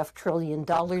 $1.5 trillion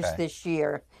this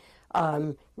year.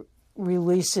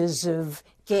 Releases of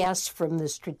gas from the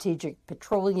Strategic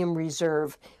Petroleum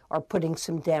Reserve are putting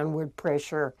some downward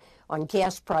pressure on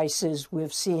gas prices.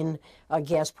 We've seen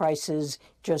gas prices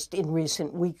just in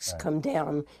recent weeks come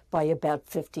down by about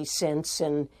 50 cents,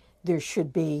 and there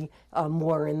should be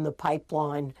more in the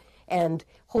pipeline. And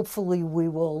hopefully we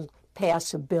will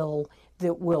pass a bill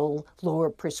that will lower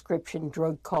prescription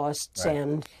drug costs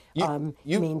and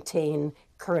maintain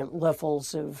current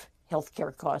levels of health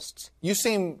care costs. You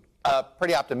seem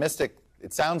pretty optimistic,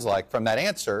 it sounds like, from that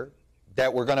answer,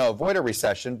 that we're going to avoid a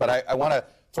recession. But I want to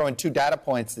throw in 2 data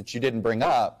points that you didn't bring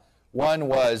up. One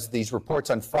was these reports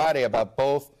on Friday about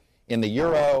both in the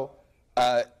Euro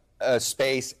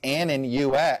space and in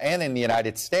the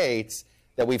United States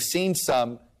that we've seen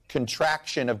some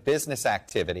contraction of business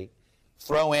activity.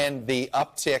 Throw in the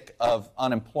uptick of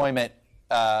unemployment,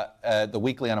 the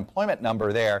weekly unemployment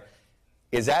number there.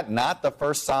 Is that not the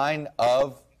first sign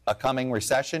of a coming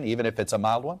recession, even if it's a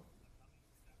mild one?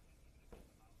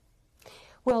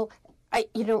 Well,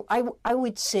 I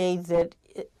would say that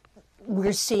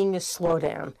we're seeing a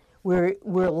slowdown. We're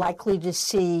likely to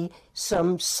see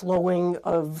some slowing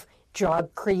of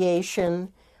job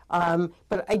creation,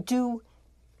 but I don't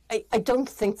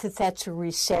think that that's a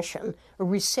recession. A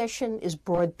recession is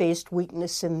broad-based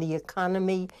weakness in the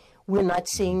economy. We're not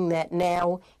seeing that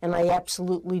now, and I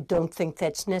absolutely don't think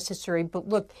that's necessary. But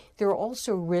look, there are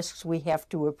also risks we have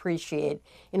to appreciate.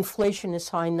 Inflation is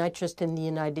high not just in the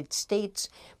United States,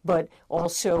 but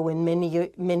also in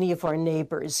many of our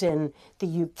neighbors in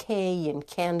the UK, in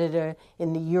Canada,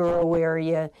 in the Euro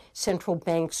area. Central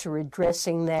banks are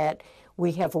addressing that.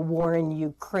 We have a war in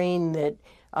Ukraine that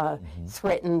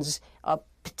threatens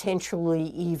potentially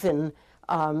even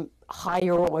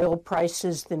higher oil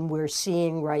prices than we're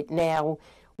seeing right now.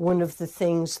 One of the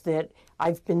things that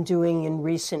I've been doing in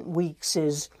recent weeks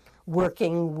is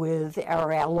working with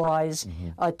our allies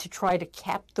to try to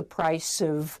cap the price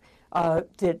of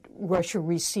that Russia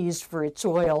receives for its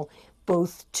oil,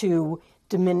 both to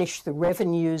diminish the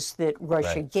revenues that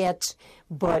Russia gets,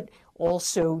 but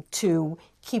also to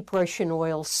keep Russian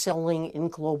oil selling in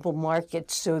global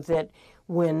markets so that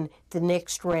when the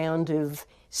next round of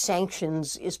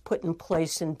sanctions is put in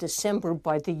place in December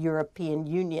by the European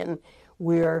Union,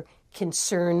 we're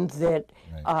concerned that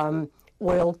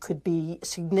oil could be,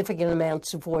 significant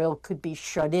amounts of oil could be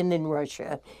shut in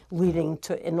Russia, leading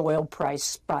to an oil price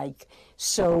spike.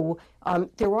 So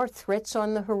there are threats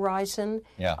on the horizon.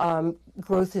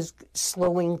 Growth is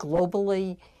slowing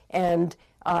globally, and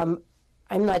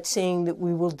I'm not saying that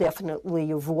we will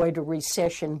definitely avoid a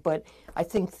recession, but I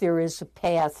think there is a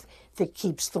path that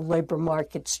keeps the labor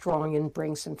market strong and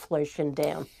brings inflation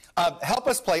down. Help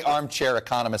us play armchair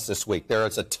economist this week. There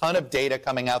is a ton of data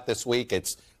coming out this week.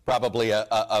 It's probably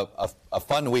a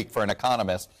fun week for an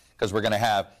economist because we're going to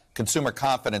have consumer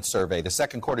confidence survey, the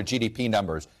second quarter GDP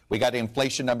numbers. We got the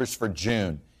inflation numbers for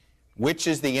June. Which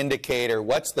is the indicator?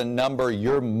 What's the number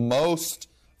you're most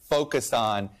focused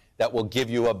on that will give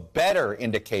you a better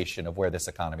indication of where this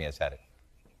economy is headed?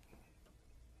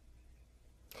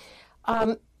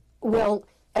 Well,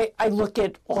 I look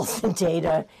at all the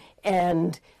data,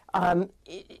 and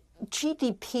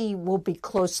GDP will be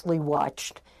closely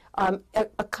watched.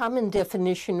 A common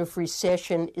definition of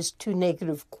recession is 2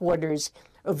 negative quarters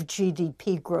of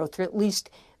GDP growth, or at least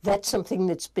that's something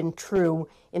that's been true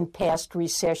in past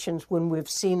recessions. When we've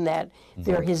seen that,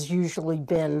 there has usually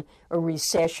been a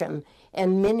recession.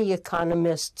 And many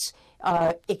economists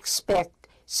expect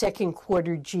second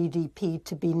quarter GDP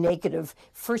to be negative.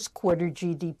 First quarter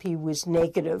GDP was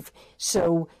negative.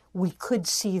 So we could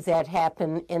see that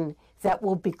happen, and that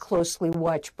will be closely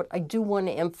watched. But I do want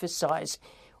to emphasize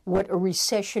what a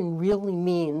recession really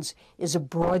means is a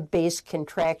broad-based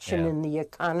contraction in the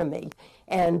economy.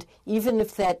 And even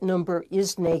if that number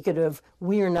is negative,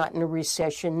 we are not in a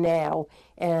recession now.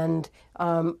 And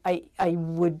I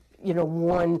would,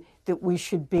 warn that we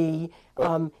should be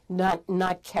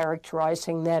not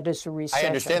characterizing that as a recession. I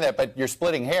understand that, but you're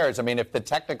splitting hairs. I mean, if the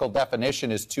technical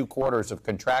definition is 2 quarters of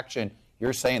contraction,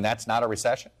 you're saying that's not a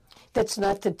recession? That's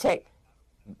not the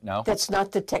No? That's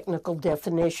not the technical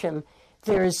definition.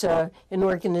 There's an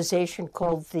organization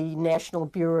called the National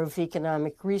Bureau of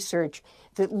Economic Research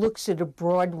that looks at a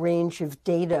broad range of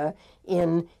data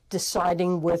in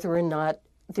deciding whether or not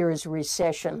there is a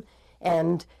recession.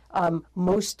 And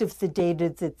most of the data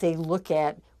that they look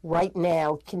at right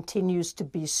now continues to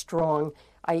be strong.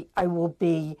 I would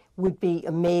be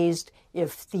amazed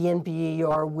if the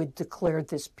NBER would declare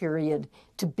this period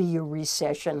to be a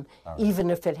recession, even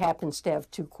if it happens to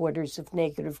have 2 quarters of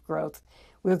negative growth.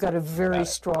 We've got a very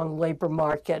strong labor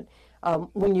market.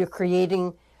 When you're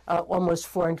creating almost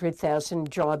 400,000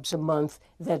 jobs a month,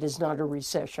 that is not a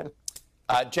recession.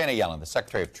 Janet Yellen, the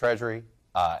Secretary of Treasury,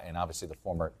 and obviously the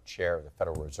former chair of the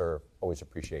Federal Reserve, always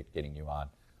appreciate getting you on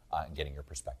and getting your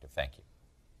perspective. Thank you.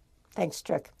 Thanks,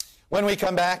 Chuck. When we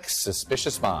come back,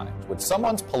 suspicious minds. Would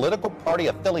someone's political party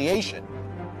affiliation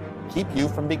keep you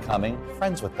from becoming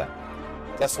friends with them?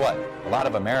 Guess what? A lot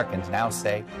of Americans now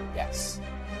say yes.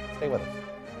 Stay with us.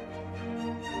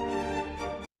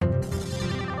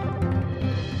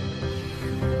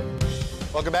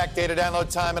 Welcome back. Data download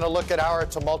time and a look at our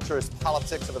tumultuous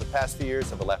politics over the past few years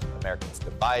have left Americans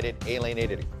divided,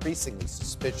 alienated, increasingly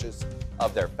suspicious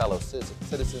of their fellow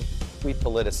citizens. We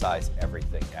politicize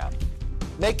everything now.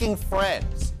 Making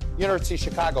friends. University of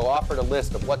Chicago offered a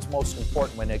list of what's most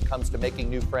important when it comes to making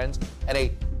new friends, and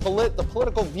the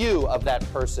political view of that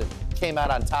person came out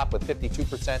on top with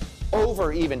 52%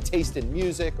 over even taste in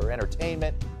music or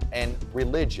entertainment and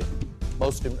religion.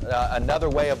 Another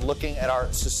way of looking at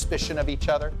our suspicion of each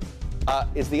other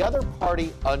is the other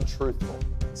party untruthful.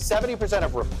 70%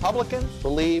 of Republicans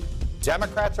believe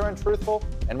Democrats are untruthful,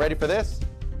 and ready for this?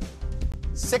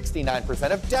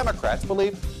 69% of Democrats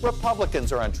believe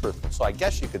Republicans are untruthful. So I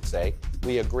guess you could say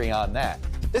we agree on that.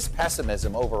 This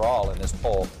pessimism overall in this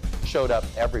poll showed up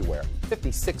everywhere.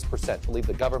 56% believe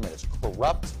the government is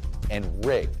corrupt and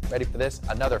rigged. Ready for this?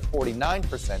 Another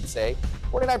 49% say,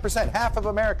 49%, half of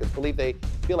Americans believe they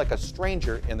feel like a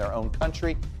stranger in their own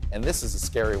country. And this is a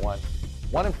scary one.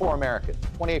 1 in 4 Americans,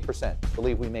 28%,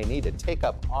 believe we may need to take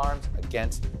up arms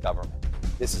against government.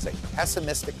 This is a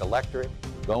pessimistic electorate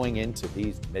going into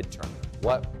these midterms.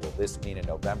 What will this mean in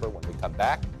November when we come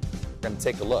back? We're going to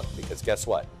take a look because guess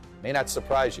what? It may not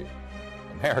surprise you.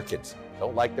 Americans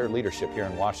don't like their leadership here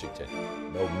in Washington,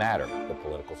 no matter the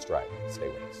political stripe. Stay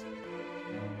with us.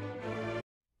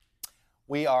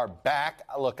 We are back.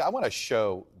 Look, I want to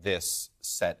show this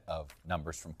set of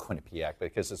numbers from Quinnipiac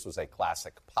because this was a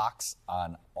classic pox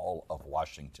on all of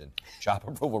Washington. Job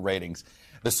approval ratings.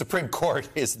 The Supreme Court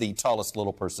is the tallest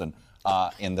little person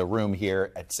in the room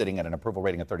here, sitting at an approval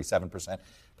rating of 37%.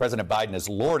 President Biden is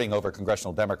lording over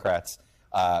congressional Democrats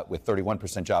with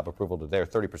 31% job approval to their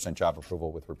 30% job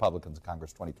approval, with Republicans in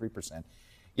Congress 23%.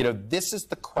 You know, this is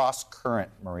the cross current,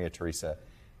 Maria Teresa,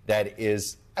 that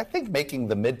is, I think, making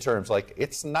the midterms like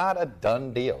it's not a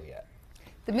done deal yet.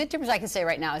 The midterms, I can say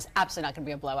right now, is absolutely not going to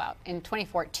be a blowout. In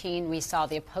 2014, we saw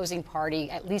the opposing party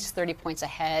at least 30 points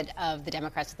ahead of the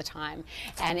Democrats at the time,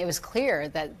 and it was clear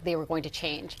that they were going to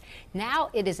change. Now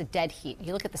it is a dead heat.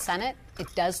 You look at the Senate, it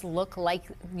does look like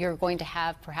you're going to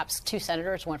have perhaps two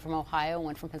senators, one from Ohio,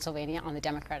 one from Pennsylvania, on the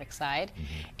Democratic side.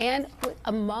 And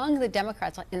among the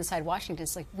Democrats inside Washington,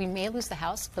 it's like, we may lose the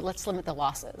House, but let's limit the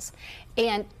losses.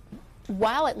 And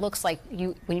while it looks like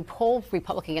when you poll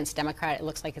Republican against Democrat, it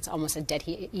looks like it's almost a dead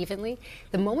heat evenly.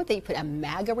 The moment that you put a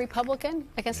MAGA Republican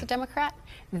against a Democrat,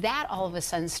 that all of a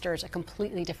sudden stirs a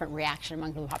completely different reaction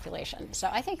among the population. So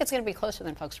I think it's going to be closer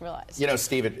than folks realize. You know,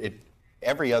 Steve,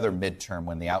 every other midterm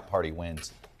when the out party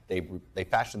wins, they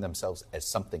fashion themselves as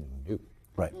something new.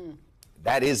 Right.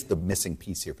 That is the missing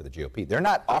piece here for the GOP. They're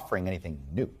not offering anything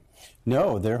new.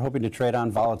 No, they're hoping to trade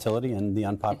on volatility and the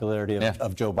unpopularity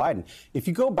of Joe Biden. If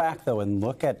you go back, though, and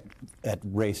look at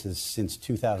races since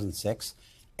 2006,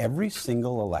 every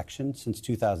single election since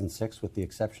 2006, with the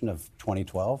exception of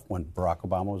 2012, when Barack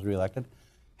Obama was reelected,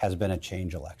 has been a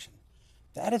change election.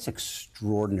 That is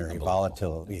extraordinary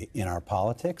volatility in our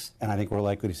politics, and I think we're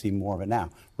likely to see more of it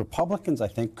now. Republicans, I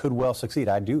think, could well succeed.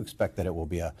 I do expect that it will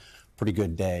be a pretty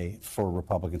good day for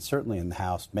Republicans, certainly in the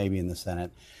House, maybe in the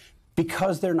Senate,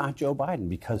 because they're not Joe Biden,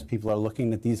 because people are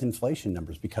looking at these inflation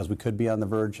numbers, because we could be on the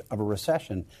verge of a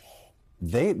recession.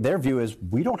 Their view is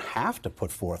we don't have to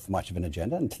put forth much of an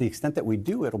agenda, and to the extent that we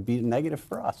do, it'll be negative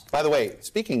for us. By the way,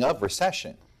 speaking of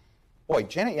recession, boy,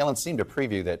 Janet Yellen seemed to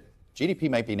preview that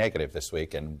GDP might be negative this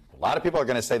week, and a lot of people are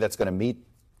going to say that's going to meet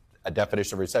a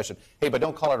definition of recession. Hey, but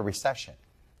don't call it a recession.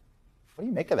 What do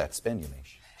you make of that spin,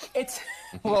 Yamiche? It's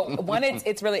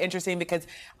really interesting because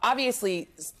obviously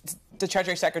the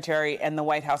Treasury Secretary and the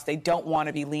White House, they don't want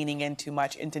to be leaning in too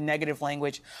much into negative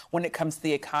language when it comes to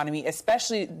the economy,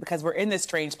 especially because we're in this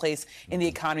strange place in the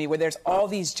economy where there's all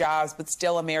these jobs, but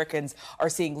still Americans are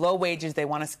seeing low wages. They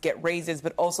want to get raises,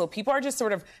 but also people are just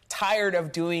sort of tired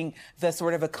of doing the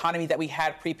sort of economy that we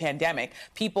had pre-pandemic.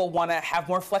 People want to have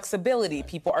more flexibility.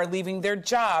 People are leaving their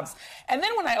jobs. And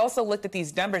then when I also looked at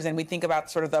these numbers and we think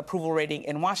about sort of the approval rating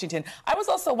in Washington, I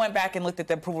also went back and looked at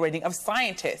the approval rating of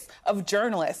scientists, of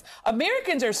journalists.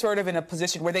 Americans are sort of in a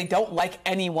position where they don't like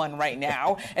anyone right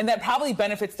now, and that probably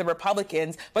benefits the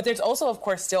Republicans. But there's also, of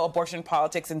course, still abortion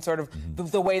politics and sort of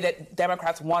the way that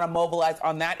Democrats want to mobilize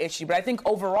on that issue. But I think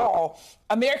overall,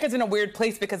 America's in a weird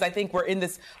place because I think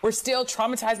we're still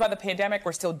traumatized by the pandemic.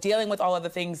 We're still dealing with all of the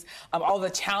things, all the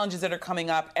challenges that are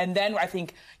coming up. And then I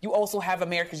think you also have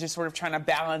Americans just sort of trying to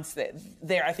balance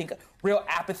their, I think, real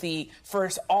apathy for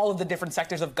all of the different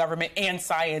sectors of government and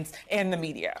science and the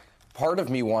media. Part of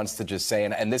me wants to just say,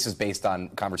 and this is based on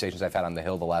conversations I've had on the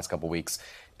Hill the last couple of weeks,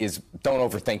 is don't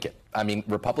overthink it. I mean,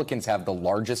 Republicans have the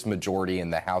largest majority in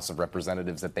the House of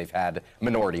Representatives that they've had,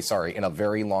 in a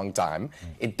very long time.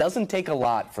 It doesn't take a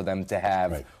lot for them to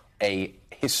have a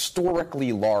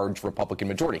historically large Republican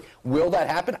majority. Will that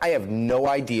happen? I have no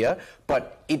idea,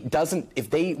 but it doesn't, if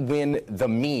they win the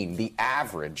mean, the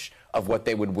average of what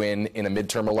they would win in a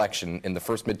midterm election, in the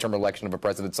first midterm election of a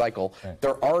president's cycle,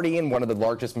 they're already in one of the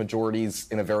largest majorities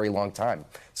in a very long time.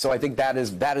 So I think that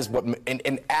is what,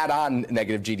 and add on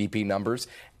negative GDP numbers,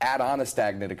 add on a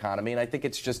stagnant economy, and I think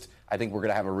we're going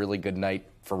to have a really good night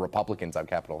for Republicans on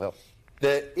Capitol Hill.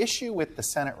 The issue with the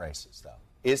Senate races, though,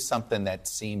 is something that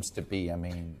seems to be, I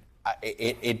mean,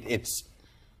 it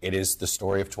is the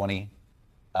story of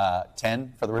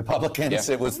 2010 for the Republicans.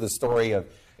 Yeah. It was the story of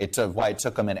why it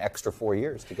took them an extra 4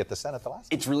 years to get the Senate the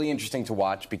last time. It's really interesting to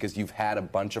watch because you've had a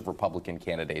bunch of Republican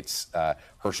candidates,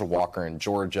 Herschel Walker in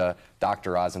Georgia,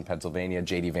 Dr. Oz in Pennsylvania,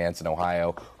 J.D. Vance in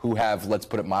Ohio, who have, let's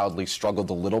put it mildly,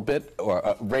 struggled a little bit,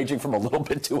 or ranging from a little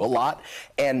bit to a lot.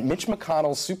 And Mitch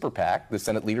McConnell's super PAC, the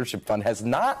Senate Leadership Fund, has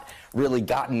not really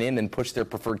gotten in and pushed their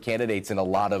preferred candidates in a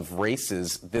lot of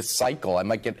races this cycle.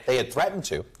 They had threatened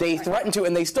to. They threatened to,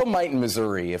 and they still might in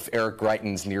Missouri if Eric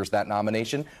Greitens nears that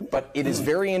nomination. But it is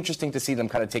very very interesting to see them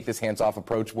kind of take this hands-off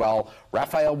approach while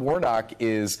Raphael Warnock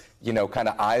is, kind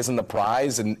of eyes on the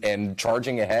prize and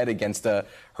charging ahead against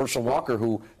Herschel Walker,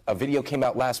 who a video came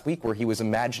out last week where he was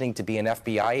imagining to be an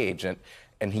FBI agent,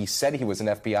 and he said he was an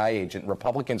FBI agent.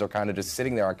 Republicans are kind of just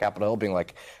sitting there on Capitol Hill being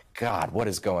like, God, what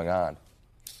is going on?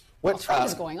 What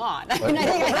is going on? Well,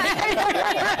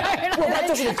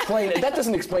 that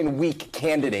doesn't explain weak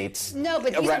candidates. No,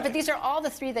 but these are all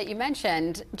the three that you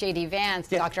mentioned: J.D. Vance,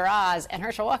 Dr. Oz, and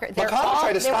Herschel Walker. McConnell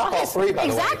tried to stop all three, by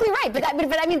the way. Exactly right. But I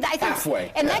mean, I think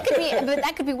halfway. And that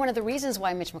could be one of the reasons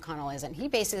why Mitch McConnell isn't. He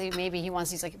basically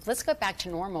he's like, let's go back to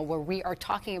normal, where we are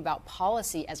talking about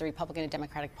policy as a Republican and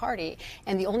Democratic Party,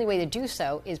 and the only way to do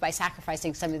so is by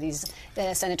sacrificing some of these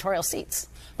senatorial seats.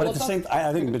 But at the same time,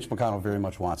 I think Mitch McConnell very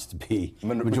much wants to be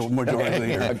majority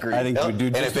leader. I think we do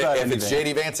just about anything. If it's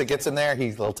J.D. Vance that gets in there,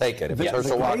 he'll take it. If it's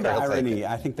Herschel Walker, he'll take it.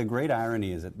 I think the great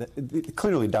irony is that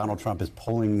clearly Donald Trump is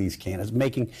pulling these candidates,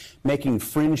 making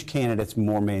fringe candidates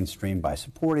more mainstream by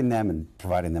supporting them and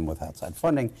providing them with outside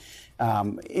funding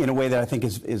in a way that I think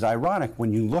is ironic.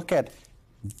 When you look at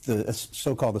the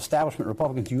so-called establishment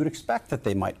Republicans, you would expect that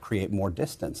they might create more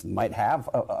distance and might have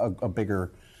a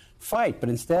bigger fight, but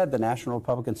instead the National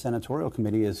Republican Senatorial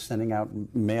Committee is sending out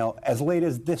mail as late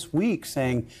as this week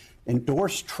saying,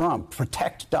 endorse Trump,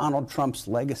 protect Donald Trump's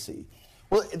legacy.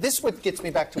 Well, this is what gets me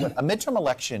back to a midterm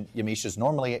election, Yamiche, is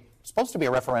normally supposed to be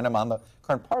a referendum on the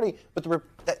current party, but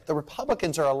the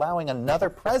Republicans are allowing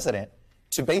another president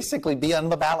to basically be on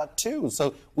the ballot too.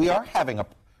 So we are having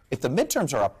if the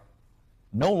midterms are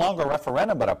no longer a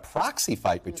referendum, but a proxy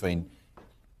fight between,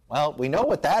 well, we know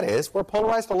what that is. We're a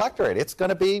polarized electorate. It's going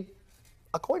to be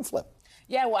a coin flip.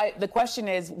 Yeah, well, the question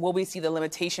is, will we see the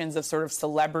limitations of sort of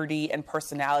celebrity and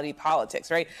personality politics,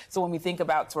 right? So when we think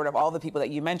about sort of all the people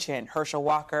that you mentioned, Herschel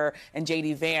Walker and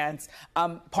J.D. Vance,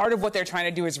 part of what they're trying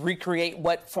to do is recreate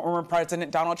what former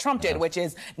President Donald Trump did, which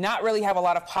is not really have a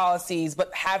lot of policies,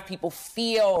 but have people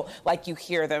feel like you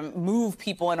hear them, move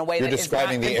people in a way that is not... You're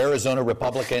describing the Arizona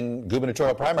Republican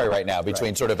gubernatorial primary right now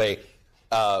between sort of a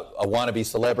wannabe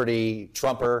celebrity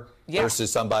Trumper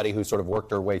versus somebody who sort of worked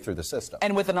their way through the system.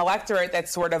 And with an electorate that's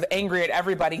sort of angry at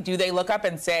everybody, do they look up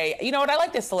and say, you know what, I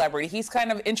like this celebrity, he's kind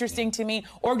of interesting to me?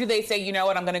 Or do they say, you know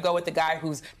what, I'm going to go with the guy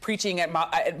who's preaching at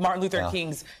Martin Luther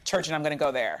King's church and I'm going to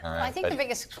go there? Well, I think the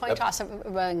biggest coin toss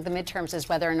among the midterms is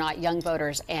whether or not young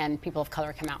voters and people of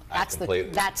color come out. That's the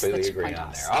coin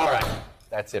toss. All right.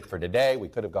 That's it for today. We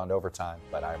could have gone to overtime,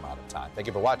 but I'm out of time. Thank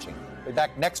you for watching. We'll be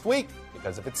back next week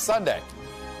because if it's Sunday,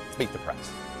 it's Meet the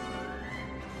Press.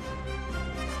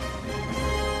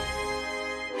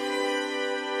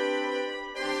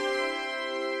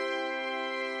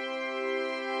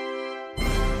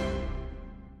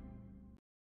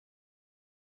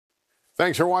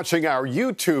 Thanks for watching our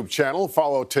YouTube channel.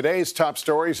 Follow today's top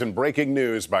stories and breaking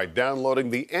news by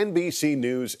downloading the NBC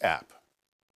News app.